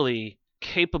actually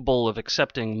capable of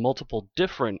accepting multiple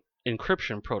different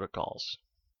encryption protocols.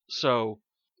 So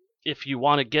if you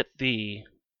want to get the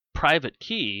private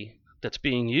key that's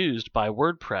being used by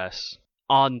WordPress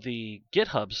on the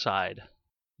GitHub side,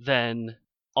 then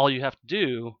all you have to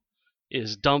do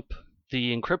is dump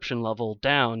the encryption level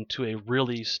down to a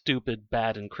really stupid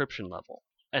bad encryption level,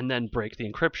 and then break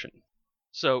the encryption.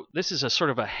 So this is a sort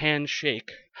of a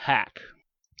handshake hack.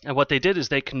 And what they did is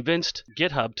they convinced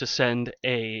GitHub to send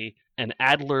an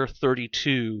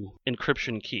Adler32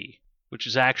 encryption key, which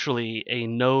is actually a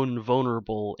known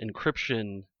vulnerable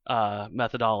encryption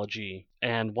methodology.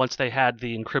 And once they had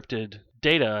the encrypted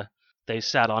data, they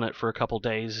sat on it for a couple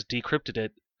days, decrypted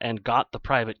it, and got the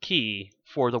private key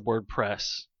for the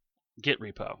WordPress Git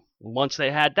repo. Once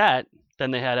they had that,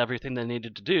 then they had everything they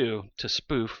needed to do to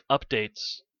spoof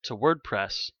updates to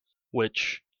WordPress,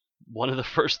 which one of the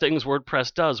first things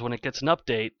WordPress does when it gets an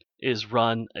update is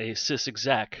run a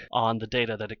sysexec on the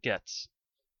data that it gets.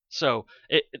 So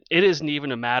it isn't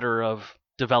even a matter of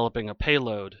developing a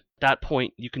payload. At that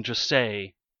point, you can just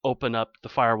say, open up the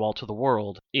firewall to the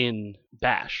world in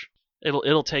Bash.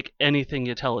 It'll take anything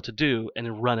you tell it to do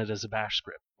and run it as a Bash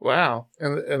script. Wow.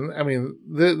 And I mean,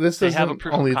 this isn't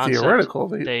only theoretical.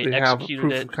 They have a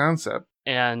proof of concept.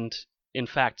 And in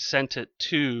fact, sent it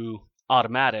to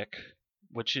Automatic,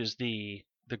 which is the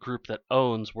group that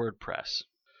owns WordPress.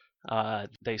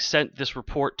 They sent this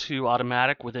report to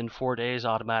Automatic. Within 4 days,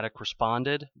 Automatic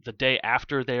responded. The day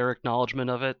after their acknowledgement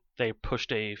of it, they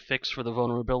pushed a fix for the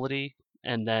vulnerability.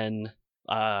 And then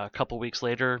a couple weeks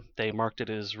later, they marked it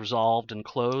as resolved and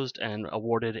closed and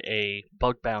awarded a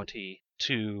bug bounty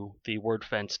to the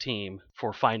WordFence team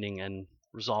for finding and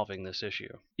resolving this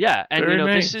issue. Yeah, and Very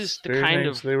nice. This is the Very kind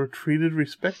nice. of they were treated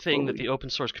respectfully thing that the open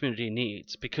source community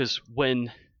needs, because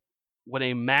when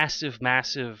a massive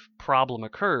problem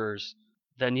occurs,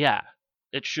 then yeah,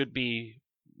 it should be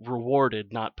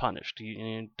rewarded, not punished.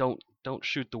 You don't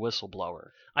shoot the whistleblower.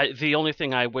 The only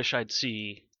thing I wish I'd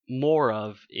see more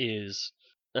of is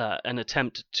an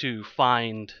attempt to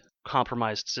find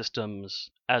compromised systems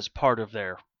as part of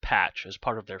their patch, as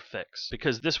part of their fix.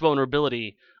 Because this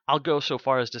vulnerability, I'll go so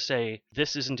far as to say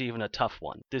this isn't even a tough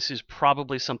one. This is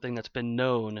probably something that's been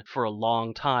known for a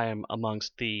long time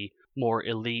amongst the more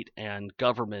elite and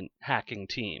government hacking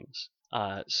teams.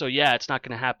 So yeah, it's not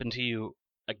going to happen to you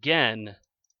again,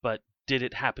 but did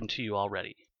it happen to you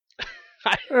already?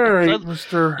 All right,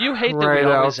 Mr. You hate that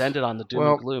we always ended on the doom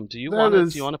and gloom. Do you want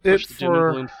to push the doom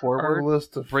and gloom forward?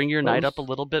 Bring your night up a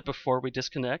little bit before we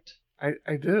disconnect?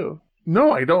 I do.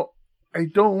 No, I don't. I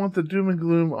don't want the doom and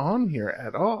gloom on here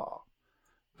at all.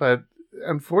 But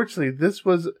unfortunately, this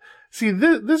was... See,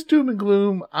 this doom and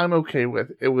gloom, I'm okay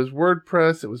with. It was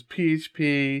WordPress, it was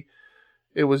PHP,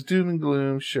 it was doom and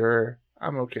gloom, sure.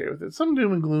 I'm okay with it. Some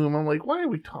doom and gloom, I'm like, why are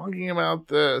we talking about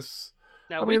this?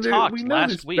 Now, we talked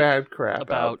last week bad crap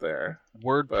about out there,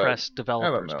 WordPress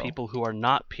developers, people who are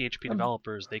not PHP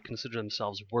developers. They consider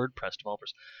themselves WordPress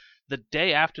developers. The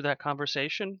day after that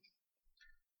conversation,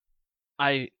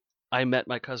 I met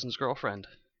my cousin's girlfriend.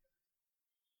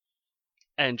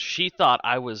 And she thought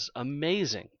I was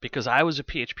amazing because I was a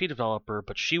PHP developer,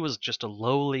 but she was just a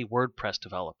lowly WordPress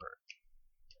developer.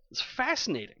 It's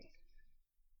fascinating.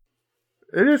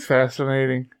 It is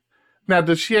fascinating. Now,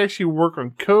 does she actually work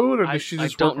on code, or does she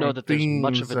just work on themes? I don't know that there's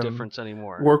much of a difference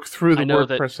anymore. Work through the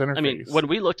WordPress interface. I mean, when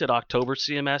we looked at October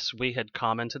CMS, we had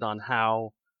commented on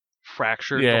how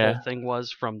fractured the whole thing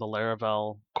was from the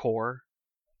Laravel core.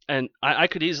 And I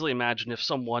could easily imagine if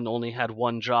someone only had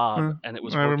one job and it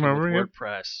was working with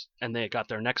WordPress, and they got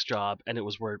their next job and it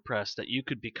was WordPress, that you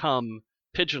could become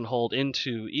pigeonholed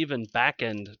into even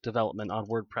back-end development on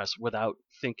WordPress without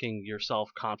thinking yourself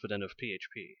confident of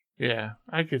PHP. Yeah,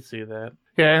 I could see that.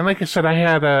 Yeah, and like I said, I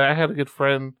had a good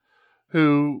friend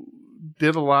who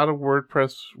did a lot of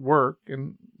WordPress work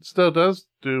and still does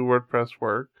do WordPress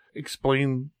work.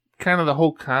 Explain kind of the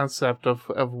whole concept of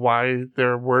why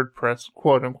there are WordPress,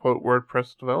 quote unquote,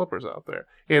 WordPress developers out there.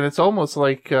 And it's almost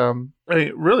like,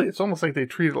 really, it's almost like they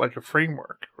treat it like a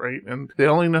framework, right? And they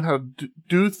only know how to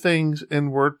do things in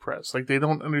WordPress. Like, they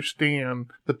don't understand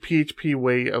the PHP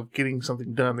way of getting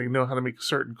something done. They know how to make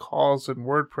certain calls in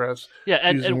WordPress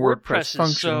using WordPress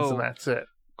functions, and that's it.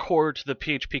 Core to the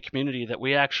PHP community that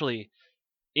we actually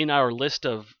in our list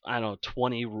of, I don't know,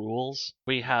 20 rules,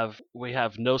 we have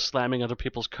no slamming other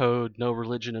people's code, no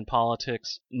religion and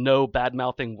politics, no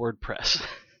bad-mouthing WordPress.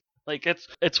 Like, it's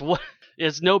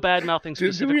no bad-mouthing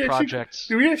specific projects.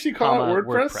 Do we actually call it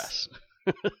WordPress?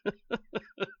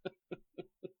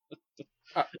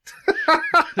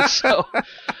 So,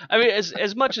 I mean,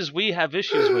 as much as we have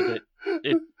issues with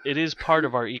it is part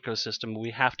of our ecosystem.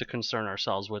 We have to concern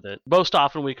ourselves with it. Most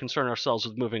often we concern ourselves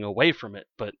with moving away from it,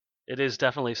 but it is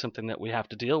definitely something that we have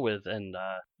to deal with. And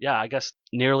I guess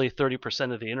nearly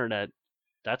 30% of the internet,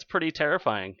 that's pretty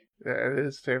terrifying. Yeah, it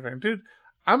is terrifying. Dude,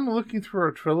 I'm looking through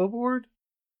our Trello board.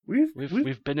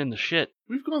 We've been in the shit.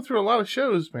 We've gone through a lot of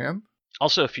shows, man.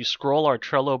 Also, if you scroll our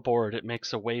Trello board, it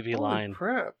makes a wavy Holy line.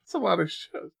 Crap, that's a lot of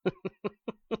shows.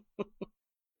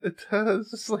 It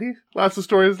does. It's like lots of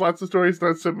stories, not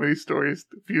so many stories,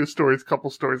 a few stories,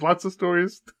 couple stories, lots of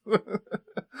stories.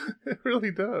 It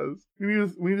really does. We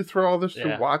need to throw all this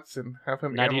to Watson, have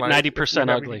him 90%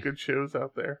 ugly. Good shows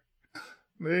out there.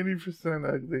 90%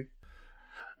 ugly.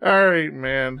 All right,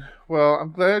 man. Well,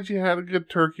 I'm glad you had a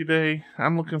good Turkey Day.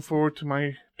 I'm looking forward to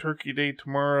my Turkey Day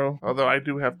tomorrow, although I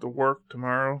do have to work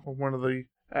tomorrow. One of the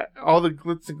all the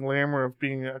glitz and glamour of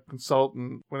being a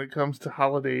consultant when it comes to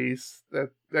holidays, that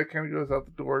kind of goes out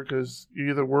the door because you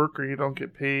either work or you don't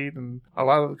get paid, and a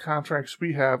lot of the contracts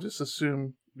we have just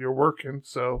assume you're working.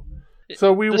 So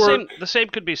we work. The same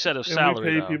could be said of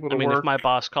salary. We pay people to I mean, work, if my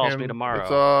boss calls me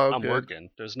tomorrow, I'm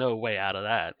working. There's no way out of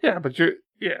that. Yeah, but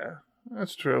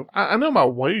that's true. I know my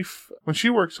wife, when she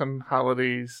works on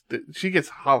holidays, she gets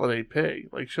holiday pay.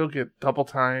 Like, she'll get double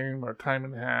time or time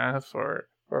and a half, or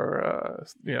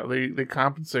they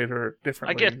compensate her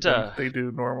differently than they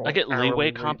do normal. I get leeway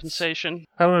rates. Compensation.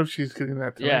 I don't know if she's getting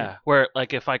that too. Yeah, where,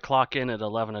 like, if I clock in at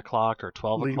 11 o'clock or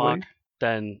 12 o'clock,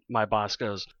 then my boss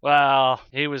goes, well,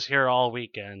 he was here all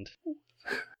weekend.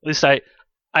 At least I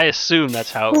assume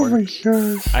that's how it works. Oh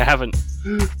my gosh. I haven't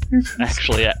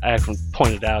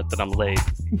pointed out that I'm late.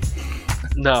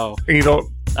 No. And you don't.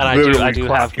 And I do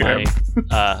have my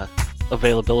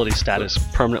availability status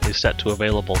permanently set to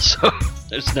available, so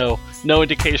there's no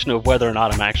indication of whether or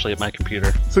not I'm actually at my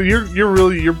computer. So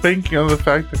you're banking on the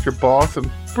fact that your boss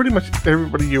and pretty much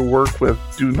everybody you work with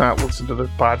do not listen to the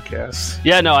podcasts.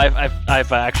 Yeah, no,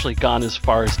 I've actually gone as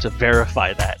far as to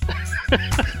verify that.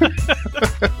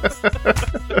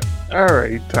 All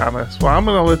right, Thomas. Well, I'm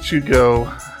gonna let you go.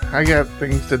 I got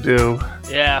things to do.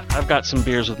 Yeah, I've got some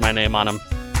beers with my name on them.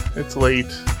 It's late.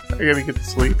 I gotta get to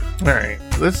sleep. Alright,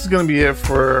 this is gonna be it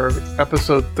for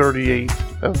episode 38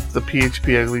 of the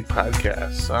PHP Ugly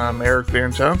podcast. I'm Eric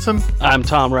Van Johnson. I'm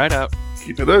Tom Rideout.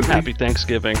 Keep it ugly. Happy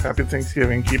Thanksgiving. Happy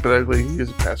Thanksgiving. Keep it ugly. Use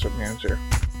a password manager.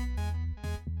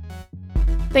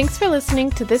 Thanks for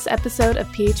listening to this episode of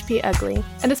PHP Ugly,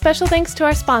 and a special thanks to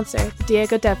our sponsor, the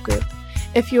Diego Dev Group.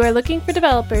 If you are looking for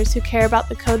developers who care about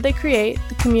the code they create,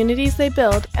 the communities they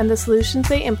build, and the solutions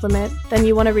they implement, then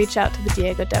you want to reach out to the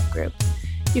Diego Dev Group.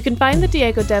 You can find the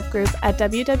Diego Dev Group at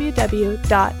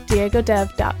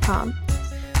www.diegodev.com.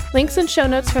 Links and show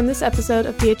notes from this episode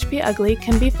of PHP Ugly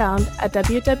can be found at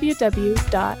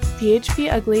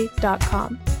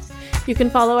www.phpugly.com. You can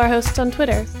follow our hosts on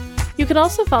Twitter. You can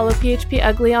also follow PHP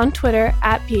Ugly on Twitter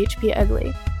at PHP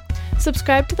Ugly.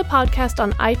 Subscribe to the podcast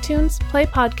on iTunes, Play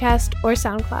Podcast, or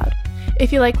SoundCloud.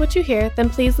 If you like what you hear, then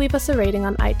please leave us a rating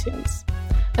on iTunes.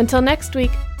 Until next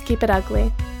week, keep it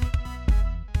ugly.